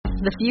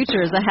The future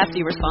is a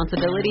hefty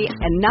responsibility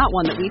and not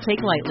one that we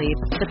take lightly.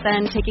 But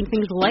then, taking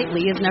things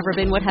lightly has never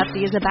been what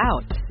Hefty is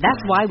about.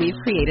 That's why we've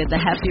created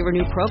the Hefty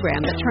Renew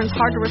program that turns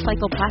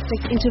hard-to-recycle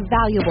plastics into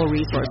valuable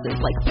resources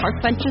like park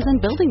benches and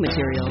building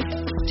materials.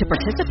 To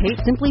participate,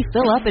 simply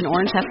fill up an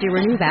orange Hefty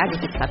Renew bag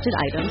with accepted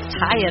items,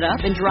 tie it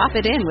up, and drop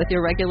it in with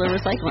your regular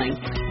recycling.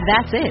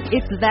 That's it.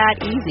 It's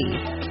that easy.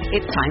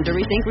 It's time to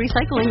rethink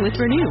recycling with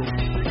Renew.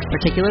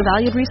 Particular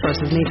valued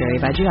resources may vary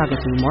by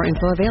geography. More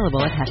info available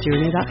at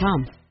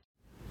heftyrenew.com.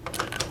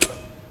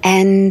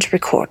 And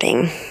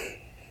recording.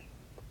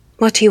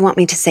 What do you want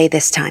me to say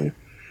this time?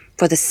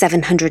 For the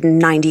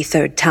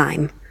 793rd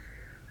time?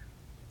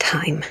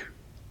 Time.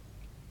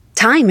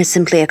 Time is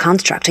simply a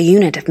construct, a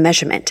unit of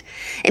measurement.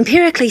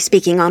 Empirically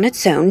speaking, on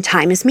its own,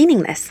 time is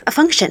meaningless, a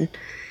function.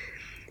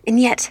 And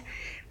yet,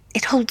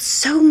 it holds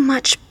so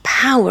much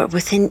power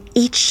within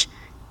each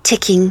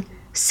ticking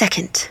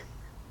second.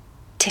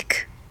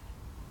 Tick,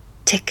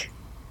 tick,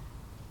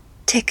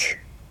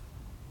 tick.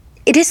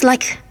 It is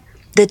like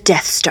the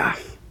Death Star,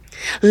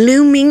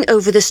 looming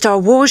over the Star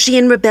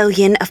Warsian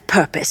rebellion of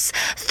purpose,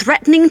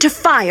 threatening to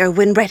fire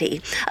when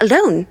ready.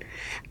 Alone,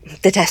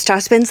 the Death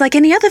Star spins like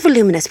any other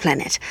voluminous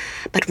planet.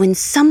 But when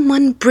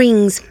someone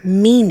brings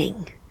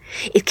meaning,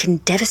 it can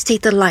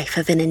devastate the life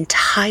of an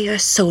entire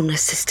solar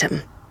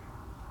system.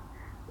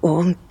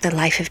 Or the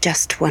life of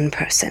just one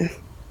person.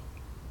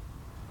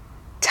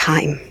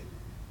 Time.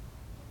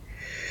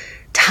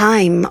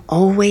 Time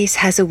always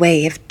has a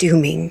way of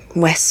dooming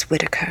Wes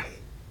Whittaker.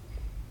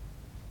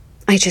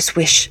 I just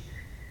wish.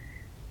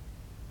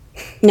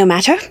 No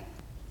matter.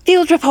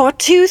 Field Report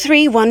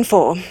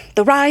 2314.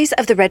 The Rise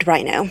of the Red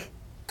Rhino.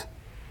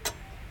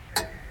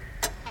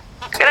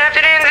 Good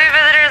afternoon, zoo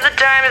visitors. The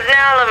time is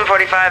now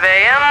 11:45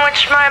 a.m.,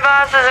 which my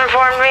boss has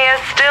informed me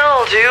is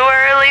still too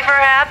early for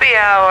happy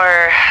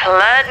hour.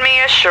 Let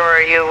me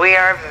assure you, we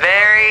are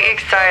very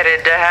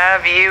excited to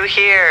have you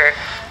here.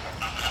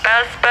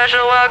 A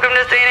special welcome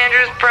to St.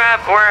 Andrew's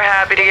Prep. We're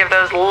happy to give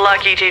those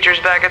lucky teachers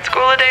back at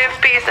school a day of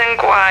peace and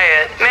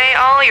quiet. May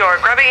all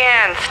your grubby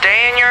hands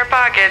stay in your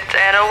pockets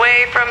and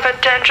away from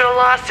potential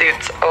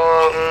lawsuits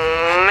or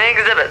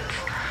exhibits.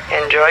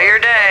 Enjoy your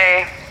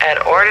day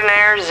at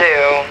Ordinaire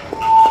Zoo.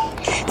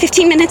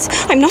 15 minutes.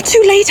 I'm not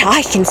too late.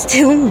 I can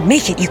still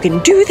make it. You can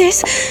do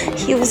this.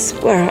 Heels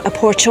were a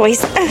poor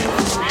choice.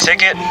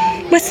 Ticket?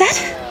 What's that?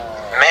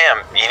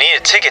 Ma'am, you need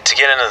a ticket to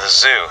get into the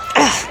zoo.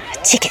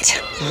 A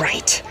ticket.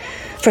 Right.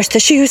 First the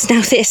shoes,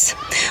 now this.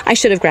 I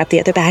should have grabbed the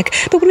other bag,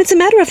 but when it's a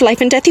matter of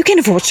life and death, you can't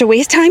afford to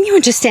waste time, you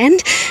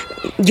understand?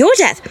 Your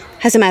death,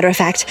 as a matter of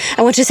fact.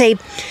 I want to say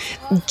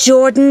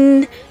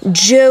Jordan,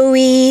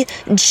 Joey,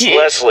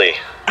 Leslie.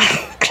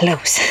 Oh,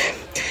 close.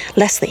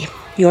 Leslie,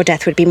 your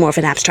death would be more of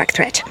an abstract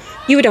threat.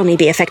 You would only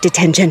be affected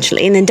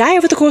tangentially and then die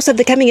over the course of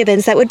the coming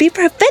events that would be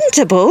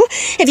preventable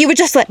if you would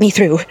just let me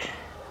through.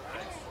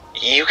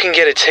 You can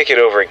get a ticket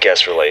over at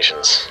Guest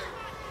Relations.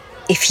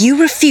 If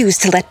you refuse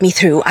to let me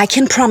through, I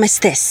can promise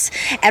this.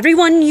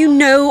 Everyone you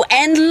know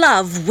and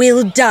love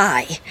will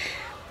die.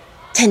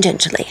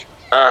 Tangentially.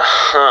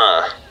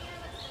 Uh-huh.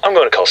 I'm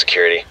going to call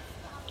security.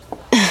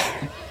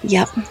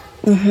 Yep.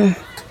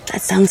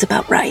 That sounds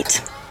about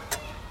right.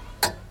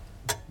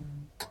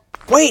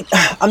 Wait,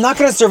 I'm not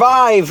gonna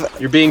survive.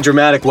 You're being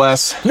dramatic,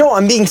 Wes. No,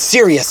 I'm being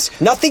serious.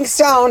 Nothing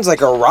sounds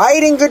like a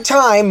riding good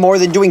time more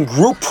than doing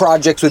group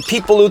projects with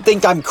people who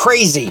think I'm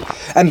crazy.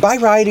 And by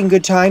riding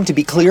good time, to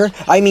be clear,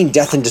 I mean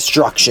death and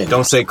destruction.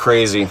 Don't say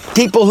crazy.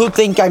 People who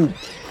think I'm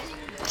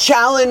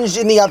challenged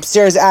in the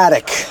upstairs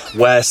attic.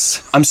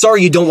 Wes, I'm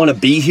sorry you don't want to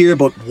be here,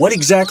 but what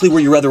exactly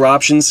were your other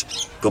options?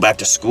 Go back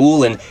to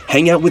school and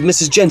hang out with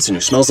Mrs. Jensen, who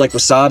smells like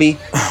wasabi?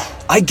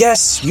 I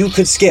guess you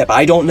could skip.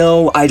 I don't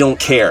know. I don't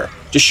care.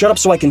 Just shut up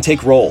so I can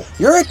take roll.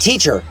 You're a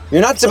teacher.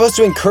 You're not supposed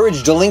to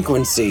encourage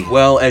delinquency.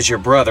 Well, as your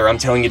brother, I'm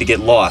telling you to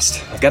get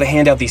lost. I've got to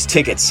hand out these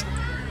tickets.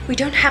 We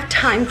don't have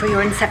time for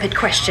your insipid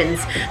questions.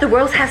 The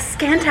world has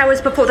scant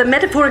hours before the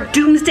metaphoric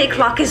doomsday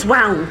clock is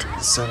wound.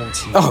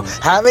 17. Oh,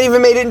 haven't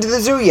even made it into the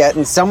zoo yet,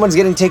 and someone's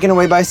getting taken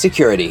away by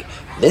security.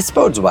 This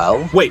bodes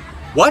well. Wait,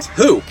 what?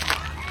 Who?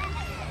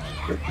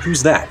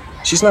 Who's that?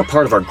 She's not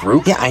part of our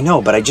group. Yeah, I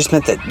know, but I just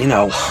meant that,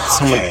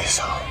 someone... Okay,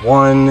 so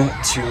 1,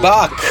 2...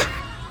 Buck!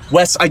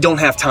 Wes, I don't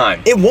have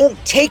time. It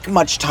won't take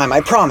much time, I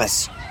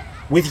promise.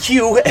 With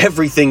you,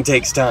 everything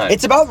takes time.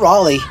 It's about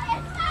Raleigh.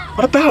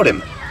 What about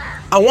him?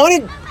 I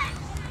wanted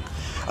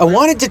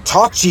to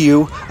talk to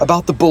you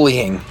about the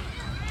bullying.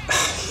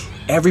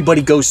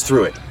 Everybody goes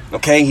through it,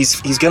 okay?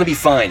 He's gonna be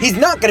fine. He's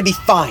not gonna be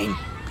fine.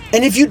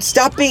 And if you'd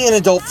stop being an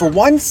adult for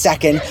 1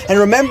 second and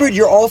remembered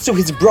you're also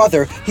his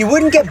brother, he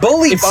wouldn't get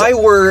bullied. If I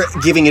were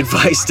giving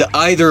advice to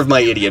either of my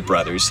idiot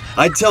brothers,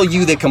 I'd tell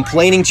you that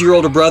complaining to your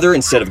older brother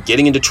instead of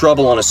getting into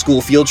trouble on a school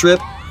field trip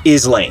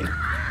is lame.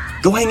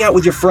 Go hang out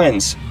with your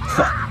friends.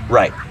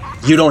 Right,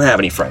 you don't have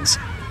any friends.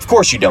 Of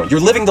course you don't. You're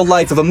living the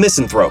life of a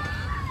misanthrope.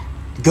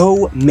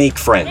 Go make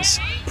friends.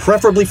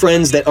 Preferably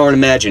friends that aren't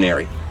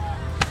imaginary.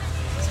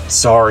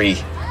 Sorry.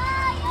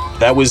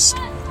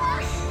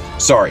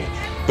 Sorry.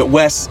 But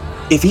Wes,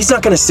 if he's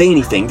not gonna say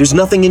anything, there's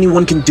nothing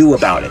anyone can do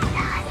about it.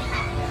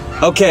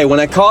 Okay, when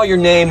I call your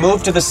name,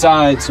 move to the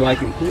side so I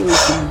can hear you.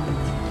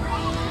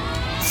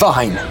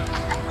 Fine.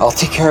 I'll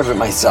take care of it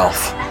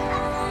myself.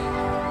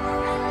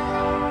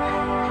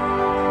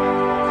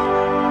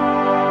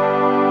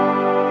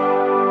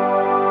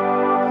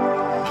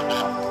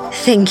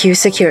 Thank you,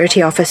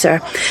 security officer.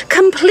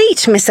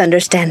 Complete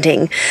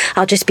misunderstanding.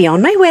 I'll just be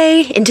on my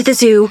way into the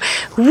zoo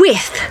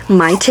with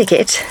my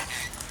ticket.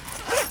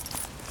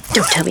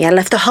 Don't tell me I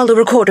left the hollow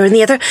recorder in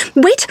the other...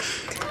 Wait!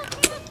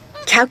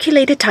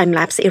 Calculated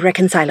time-lapse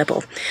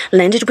irreconcilable.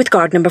 Landed with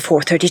guard number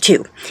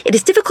 432. It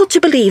is difficult to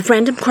believe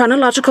random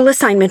chronological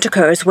assignment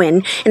occurs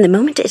when, in the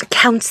moment it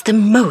counts the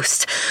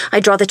most,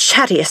 I draw the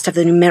chattiest of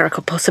the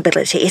numerical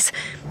possibilities.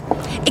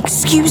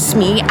 Excuse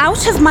me,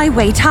 out of my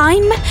way.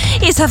 Time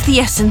is of the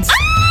essence.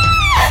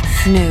 Ah!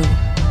 No.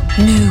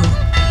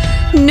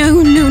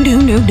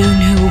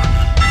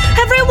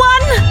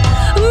 Everyone,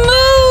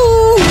 move!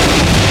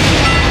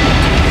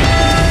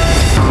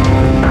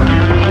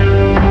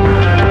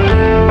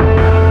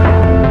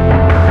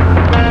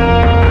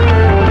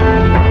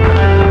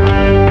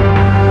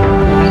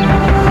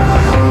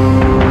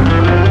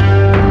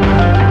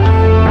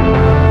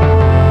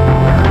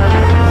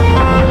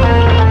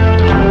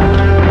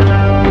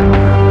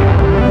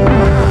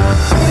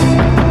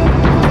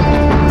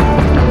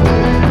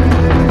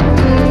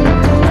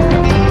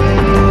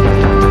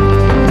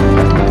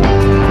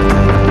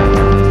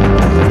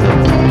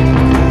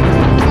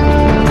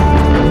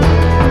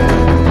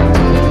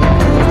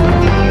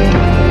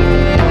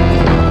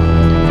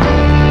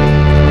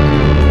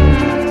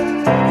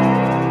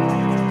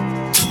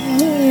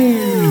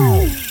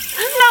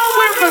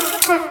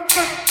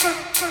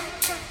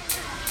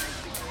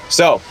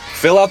 So,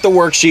 fill out the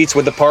worksheets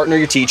with the partner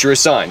your teacher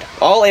assigned.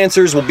 All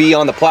answers will be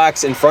on the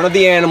plaques in front of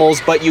the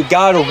animals, but you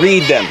gotta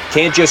read them.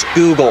 Can't just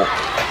Google.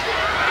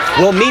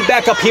 We'll meet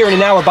back up here in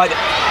an hour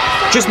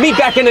Just meet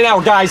back in an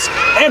hour, guys,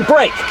 and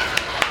break!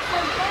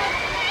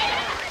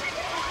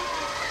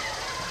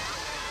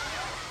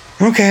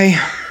 Okay.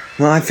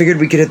 Well, I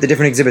figured we could hit the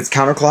different exhibits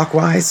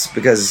counterclockwise,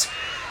 because,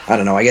 I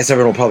don't know, I guess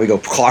everyone will probably go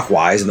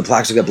clockwise, and the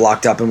plaques will get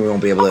blocked up and we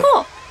won't be able to...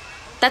 Cool.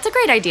 That's a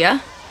great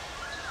idea.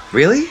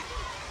 Really?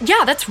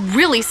 Yeah, that's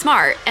really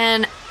smart.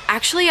 And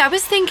actually, I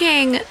was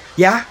thinking...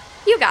 Yeah?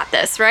 You got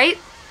this, right?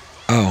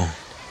 Oh.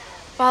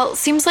 Well,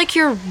 seems like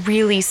you're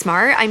really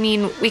smart. I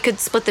mean, we could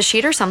split the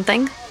sheet or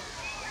something.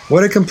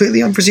 What a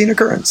completely unforeseen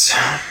occurrence.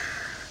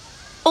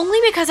 Only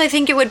because I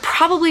think it would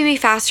probably be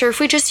faster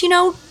if we just, did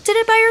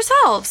it by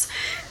ourselves.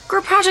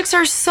 Group projects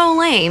are so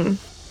lame.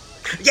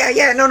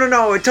 Yeah,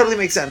 no, it totally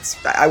makes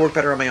sense. I work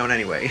better on my own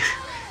anyway.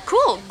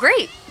 Cool,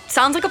 great.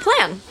 Sounds like a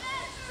plan.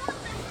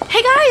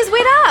 Hey guys,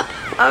 wait up!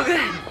 Oh, good.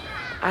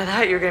 I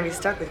thought you were going to be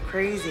stuck with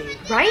crazy.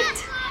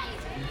 Right?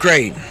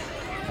 Great.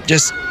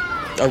 Just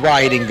a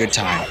rioting good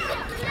time.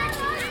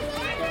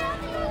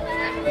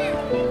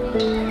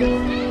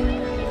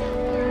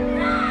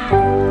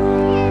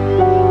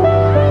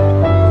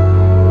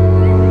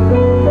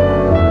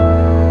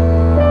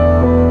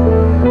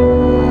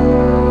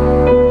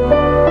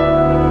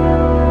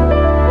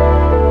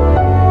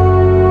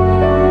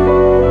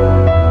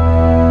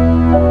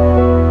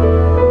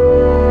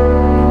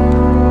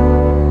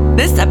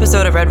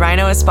 Episode of Red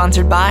Rhino is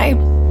sponsored by,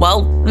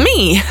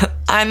 me.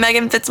 I'm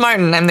Megan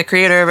Fitzmartin. I'm the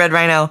creator of Red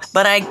Rhino,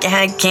 but I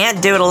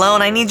can't do it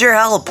alone. I need your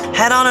help.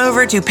 Head on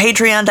over to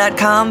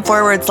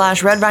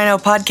patreon.com/Red Rhino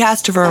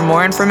podcast for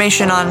more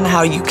information on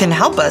how you can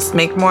help us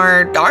make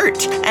more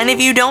art. And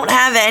if you don't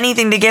have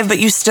anything to give, but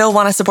you still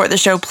want to support the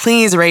show,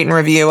 please rate and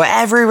review.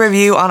 Every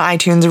review on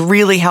iTunes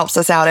really helps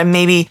us out and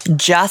maybe,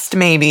 just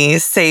maybe,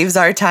 saves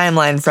our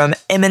timeline from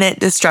imminent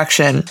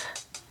destruction.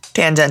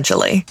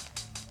 Tangentially.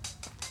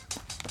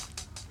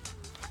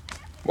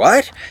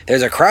 What?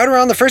 There's a crowd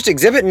around the first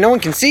exhibit and no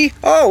one can see?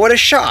 Oh, what a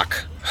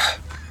shock.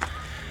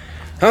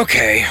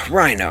 Okay,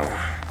 Rhino.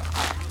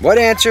 What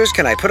answers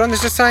can I put on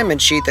this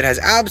assignment sheet that has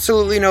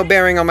absolutely no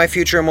bearing on my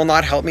future and will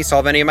not help me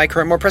solve any of my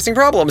current more pressing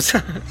problems?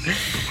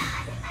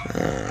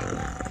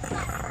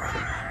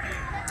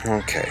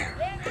 Okay.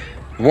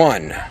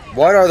 1.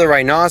 What are the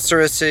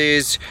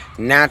rhinoceroses'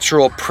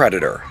 natural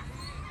predator?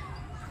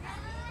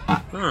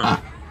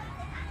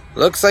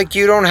 Looks like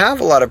you don't have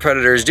a lot of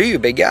predators, do you,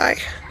 big guy?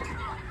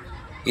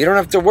 You don't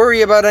have to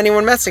worry about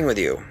anyone messing with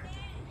you.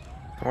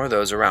 Or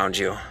those around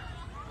you.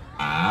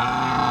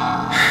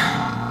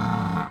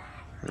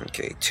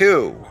 Okay,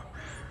 2.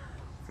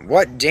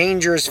 What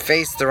dangers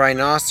face the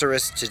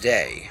rhinoceros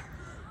today?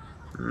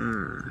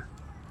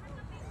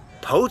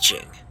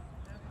 Poaching?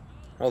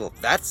 Well,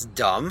 that's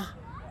dumb.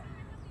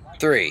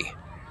 3.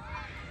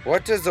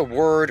 What does the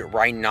word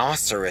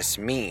rhinoceros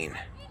mean?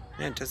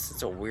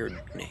 It's a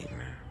weird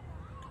name.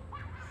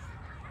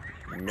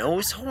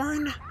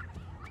 Nosehorn?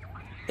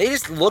 They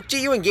just looked at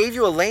you and gave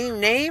you a lame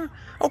name?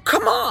 Oh,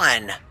 come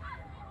on!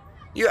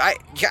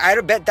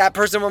 I'd bet that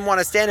person wouldn't want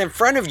to stand in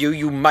front of you,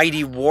 you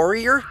mighty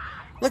warrior.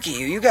 Look at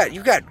you, you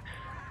got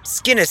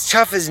skin as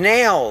tough as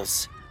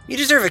nails. You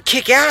deserve a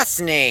kick-ass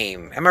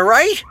name, am I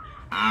right?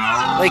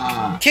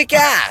 Like,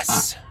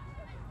 kick-ass.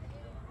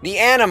 The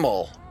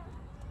animal.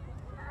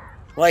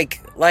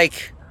 Like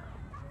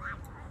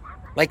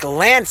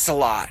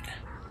Lancelot.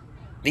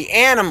 The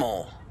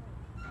animal.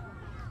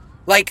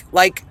 Like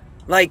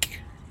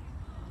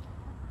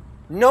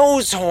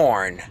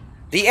Nosehorn.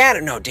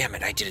 No, damn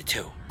it, I did it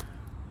too.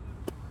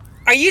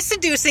 Are you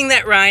seducing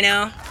that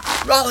rhino?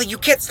 Raleigh, you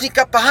can't sneak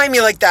up behind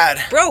me like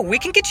that. Bro, we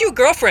can get you a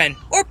girlfriend.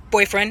 Or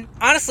boyfriend.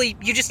 Honestly,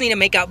 you just need a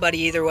makeout buddy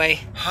either way.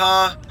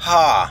 Ha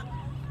ha.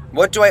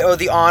 What do I owe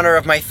the honor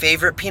of my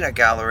favorite peanut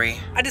gallery?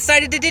 I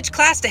decided to ditch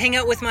class to hang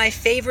out with my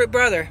favorite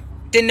brother.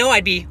 Didn't know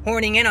I'd be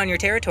horning in on your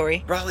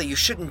territory. Raleigh, you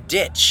shouldn't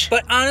ditch.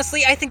 But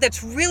honestly, I think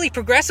that's really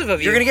progressive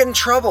of you. You're gonna get in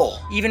trouble.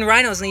 Even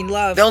rhinos need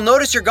love. They'll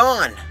notice you're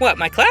gone. What,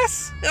 my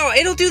class? Oh,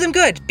 it'll do them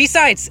good.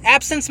 Besides,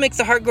 absence makes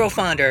the heart grow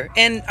fonder,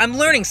 and I'm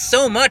learning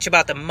so much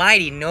about the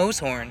mighty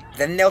Nosehorn.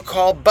 Then they'll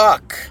call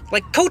Buck.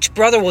 Like Coach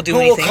Brother will do Who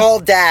anything. will call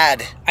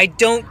Dad? I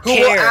don't Who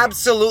care. will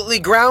absolutely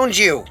ground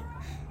you?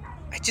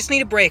 I just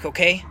need a break,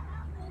 okay?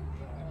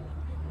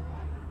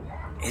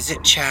 Is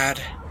it Chad?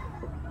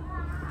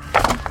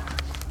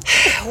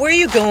 Where are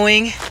you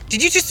going?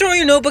 Did you just throw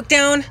your notebook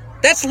down?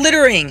 That's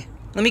littering.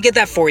 Let me get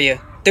that for you.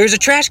 There's a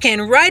trash can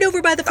right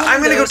over by the front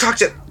I'm gonna go windows. talk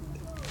to...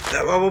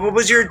 what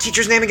was your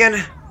teacher's name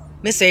again?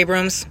 Miss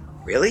Abrams.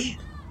 Really?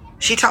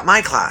 She taught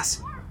my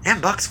class.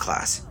 And Buck's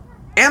class.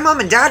 And Mom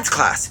and Dad's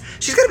class.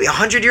 She's gotta be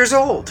 100 years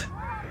old.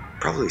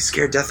 Probably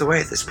scared death away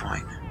at this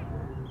point.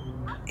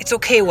 It's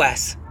okay,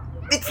 Wes.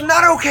 It's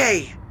not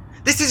okay!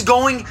 This is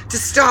going to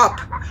stop.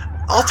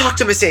 I'll talk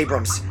to Miss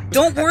Abrams.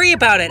 Don't worry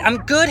about it. I'm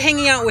good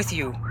hanging out with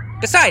you.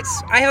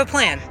 Besides, I have a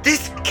plan.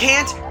 This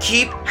can't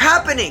keep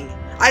happening.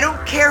 I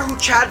don't care who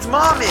Chad's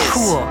mom is.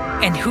 Cool.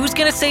 And who's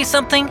gonna say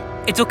something?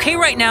 It's okay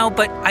right now,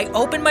 but I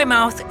open my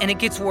mouth and it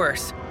gets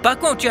worse.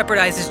 Buck won't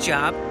jeopardize his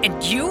job,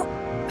 and you?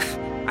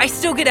 I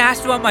still get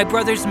asked about my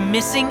brother's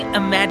missing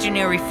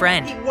imaginary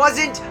friend. He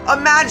wasn't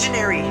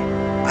imaginary.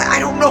 I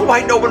don't know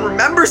why no one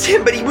remembers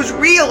him, but he was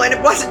real and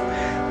it wasn't...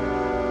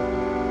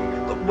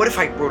 What if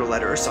I wrote a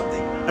letter or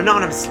something,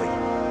 anonymously?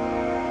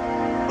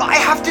 I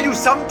have to do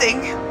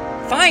something.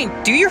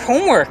 Fine, do your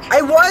homework.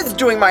 I was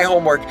doing my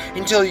homework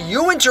until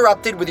you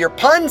interrupted with your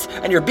puns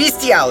and your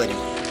bestiality.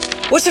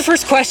 What's the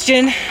first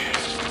question?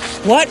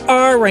 What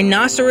are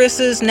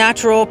rhinoceroses'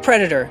 natural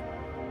predator?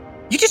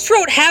 You just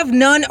wrote have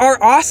none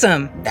are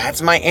awesome.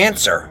 That's my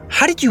answer.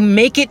 How did you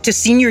make it to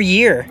senior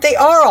year? They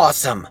are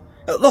awesome.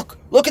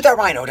 Look at that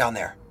rhino down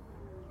there.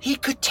 He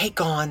could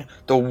take on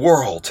the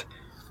world.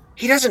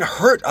 He doesn't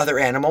hurt other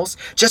animals,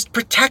 just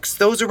protects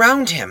those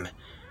around him.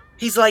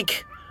 He's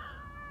like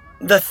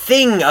the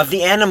thing of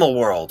the animal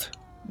world.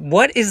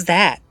 What is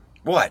that?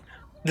 What?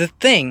 The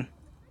thing.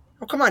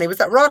 Oh, come on, he was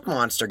that rock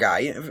monster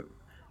guy.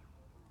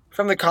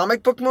 From the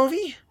comic book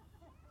movie?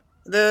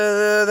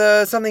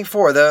 The something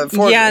for.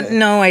 Yeah,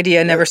 no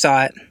idea, never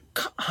saw it.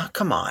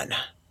 Come on.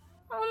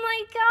 Oh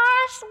my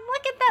gosh,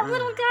 look at that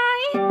little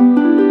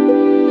guy.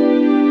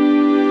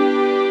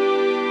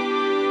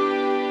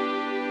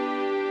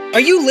 Are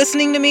you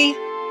listening to me?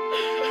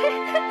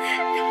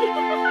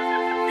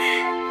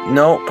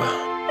 Nope.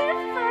 Their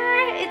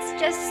fur, it's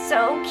just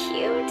so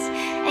cute.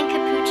 And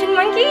capuchin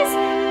monkeys,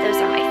 those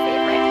are my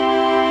favorite.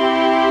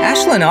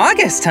 Ashlyn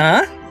August,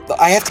 huh?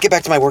 I have to get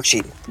back to my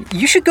worksheet.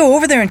 You should go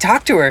over there and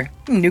talk to her.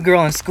 New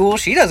girl in school,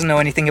 she doesn't know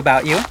anything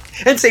about you.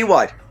 And say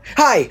what?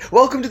 Hi,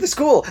 welcome to the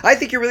school. I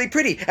think you're really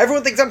pretty.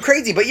 Everyone thinks I'm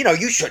crazy, but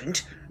you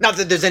shouldn't. Not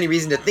that there's any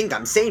reason to think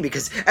I'm sane,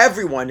 because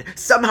everyone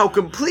somehow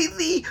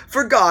completely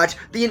forgot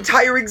the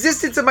entire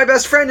existence of my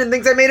best friend and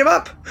thinks I made him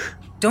up.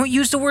 Don't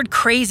use the word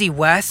crazy,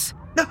 Wes.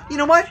 No, you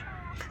know what?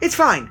 It's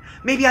fine.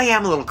 Maybe I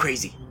am a little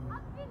crazy.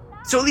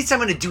 So at least I'm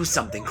gonna do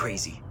something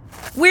crazy.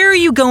 Where are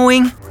you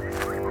going?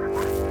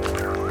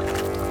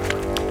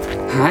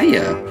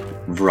 Hiya,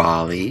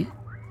 Raleigh.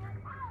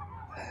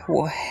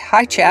 Well,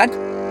 hi, Chad.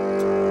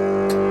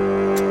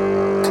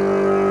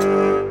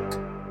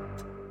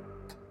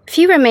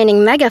 Few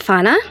remaining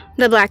megafauna,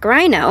 the black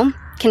rhino,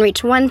 can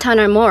reach 1 ton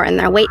or more in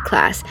their weight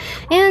class,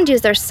 and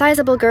use their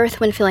sizable girth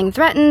when feeling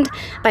threatened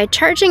by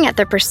charging at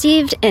their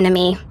perceived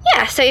enemy.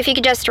 Yeah, so if you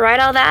could just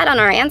write all that on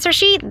our answer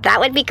sheet, that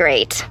would be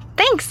great.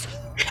 Thanks.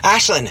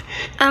 Ashlyn!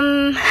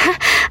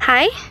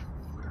 Hi?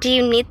 Do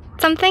you need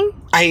something?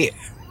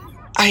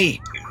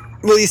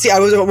 Well, you see, I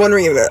was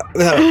wondering about...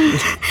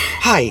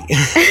 Hi.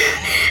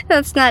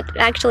 That's not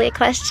actually a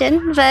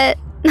question, but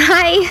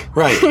hi.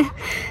 Right.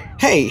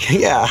 Hey,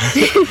 yeah.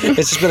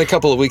 It's just been a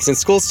couple of weeks since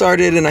school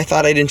started, and I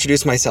thought I'd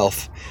introduce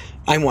myself.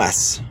 I'm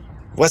Wes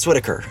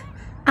Whittaker.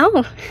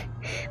 Oh,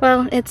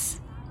 well, it's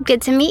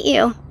good to meet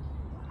you.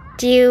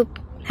 Do you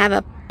have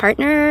a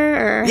partner,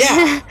 or...?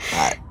 Yeah.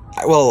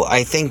 Well,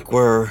 I think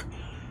we're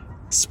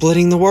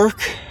splitting the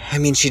work. I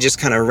mean, she just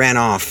kind of ran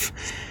off.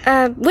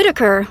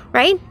 Whittaker,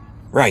 right?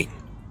 Right.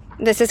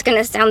 This is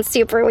gonna sound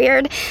super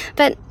weird,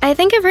 but I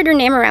think I've heard your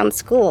name around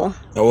school.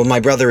 Oh, well, my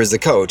brother is the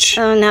coach.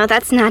 Oh, no,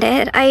 that's not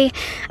it. I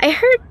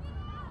heard...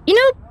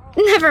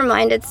 never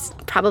mind, it's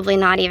probably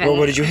not even... Well,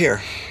 what did you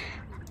hear?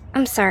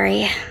 I'm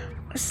sorry.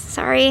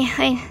 Sorry,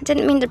 I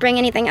didn't mean to bring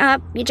anything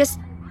up. You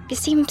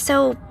seem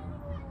so...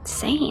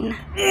 sane.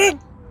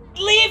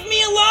 Leave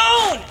me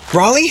alone!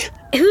 Raleigh?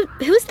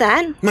 Who's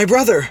that? My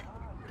brother.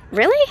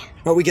 Really?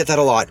 Oh, we get that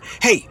a lot.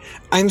 Hey,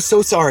 I'm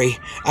so sorry.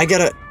 I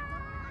gotta...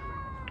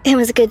 It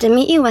was good to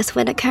meet you, Wes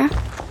Whittaker.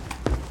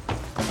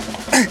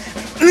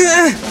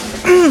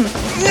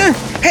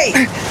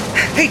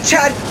 Hey,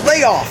 Chad,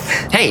 lay off.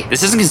 Hey,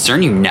 this doesn't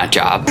concern you, nut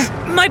job.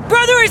 My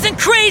brother isn't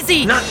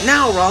crazy! Not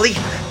now, Raleigh.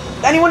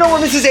 Anyone know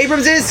where Mrs.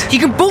 Abrams is? He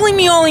can bully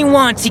me all he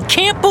wants. He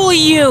can't bully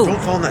you.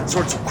 Don't fall on that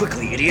sword so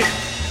quickly, idiot.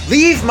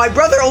 Leave my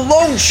brother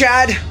alone,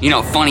 Chad. You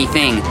know, funny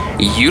thing,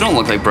 you don't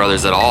look like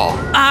brothers at all.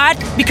 Odd,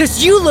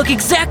 because you look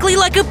exactly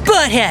like a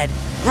butthead.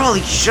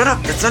 Raleigh, shut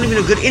up. That's not even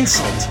a good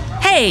insult.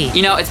 Hey!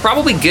 You know, it's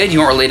probably good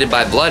you aren't related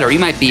by blood, or you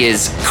might be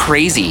as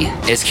crazy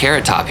as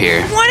Carrot Top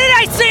here. What did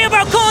I say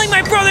about calling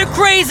my brother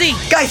crazy?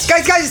 Guys,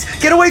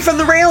 get away from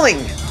the railing.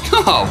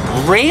 Oh,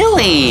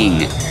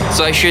 railing.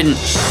 So I shouldn't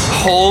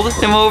hold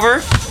him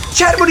over?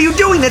 Chad, what are you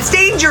doing? That's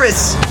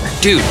dangerous.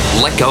 Dude,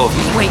 let go of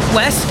me. Wait,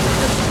 Wes,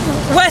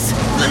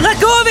 let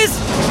go of his...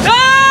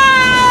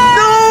 Ah!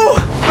 No!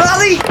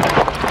 Raleigh!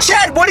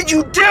 Chad, what did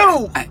you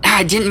do?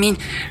 I didn't mean...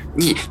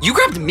 You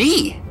grabbed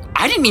me.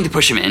 I didn't mean to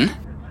push him in.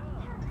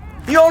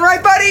 You all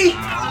right, buddy?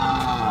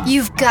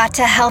 You've got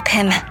to help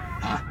him.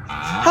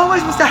 How am I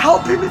supposed to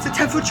help him? It's a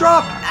 10-foot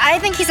drop. I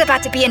think he's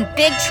about to be in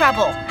big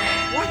trouble.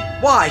 What?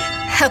 Why?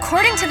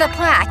 According to the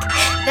plaque,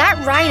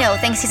 that rhino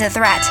thinks he's a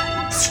threat.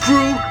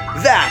 Screw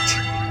that.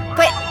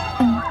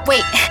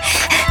 Wait.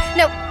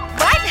 No,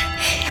 what?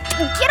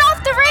 Get off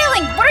the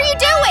railing! What are you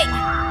doing?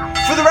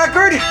 For the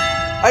record,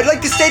 I'd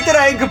like to state that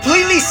I am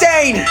completely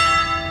sane.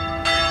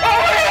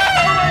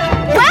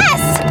 Wes!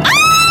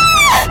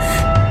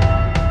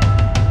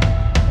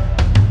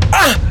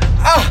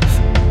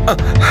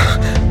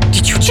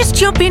 Did you just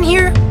jump in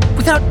here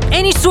without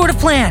any sort of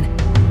plan?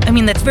 I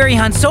mean, that's very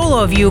Han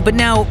Solo of you, but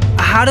now,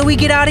 how do we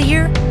get out of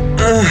here?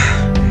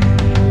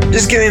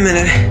 Just give me a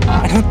minute.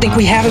 I don't think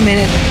we have a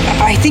minute.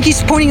 I think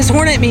he's pointing his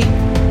horn at me.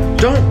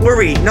 Don't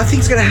worry,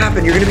 nothing's gonna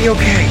happen. You're gonna be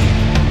okay.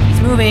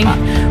 He's moving.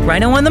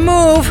 Rhino on the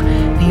move.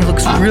 And he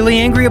looks really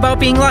angry about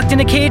being locked in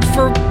a cage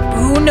for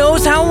who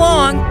knows how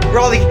long.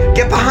 Raleigh,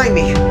 get behind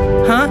me.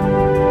 Huh?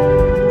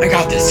 I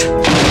got this.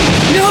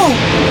 No!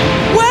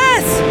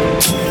 Wes!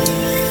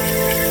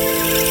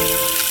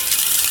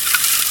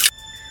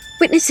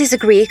 Witnesses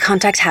agree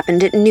contact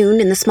happened at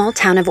noon in the small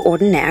town of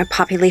Ordinaire,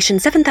 population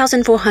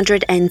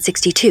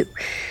 7,462.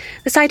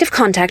 The site of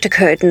contact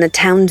occurred in the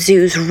town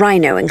zoo's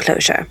rhino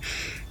enclosure.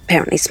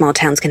 Apparently small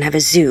towns can have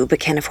a zoo but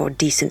can't afford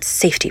decent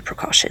safety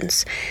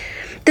precautions.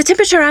 The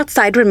temperature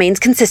outside remains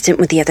consistent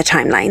with the other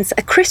timelines,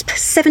 a crisp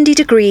 70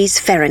 degrees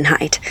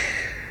Fahrenheit.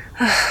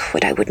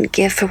 What I wouldn't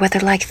give for weather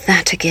like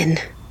that again.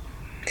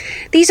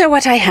 These are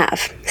what I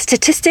have.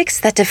 Statistics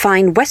that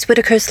define Wes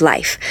Whittaker's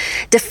life.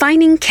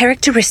 Defining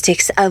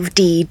characteristics of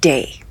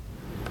D-Day.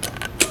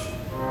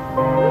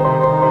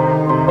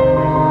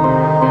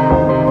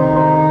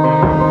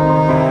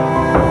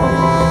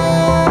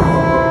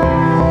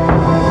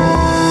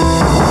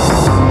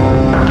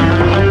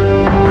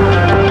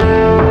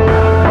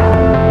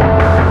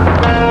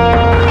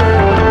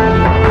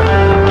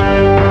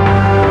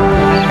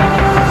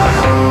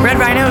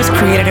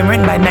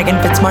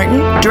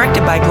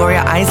 Directed by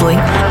Gloria Isley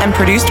and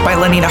produced by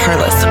Lenita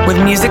Harless,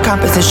 with music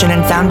composition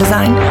and sound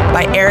design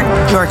by Eric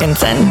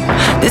Jorgensen.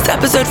 This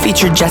episode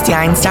featured Jesse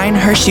Einstein,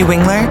 Hershey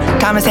Wingler,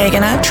 Thomas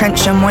Hagena, Trent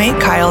Shumway,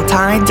 Kyle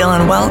Ty,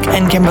 Dylan Welk,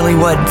 and Kimberly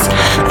Woods.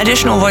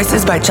 Additional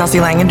voices by Chelsea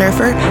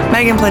Langendorfer,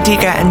 Megan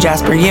Platica, and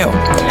Jasper Yu.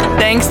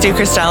 Thanks to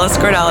Cristela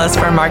Scordalis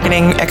for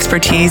marketing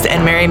expertise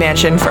and Mary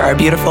Mansion for our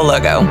beautiful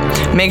logo.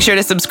 Make sure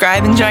to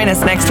subscribe and join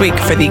us next week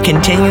for the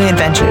continuing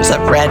adventures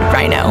of Red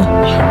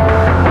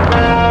Rhino.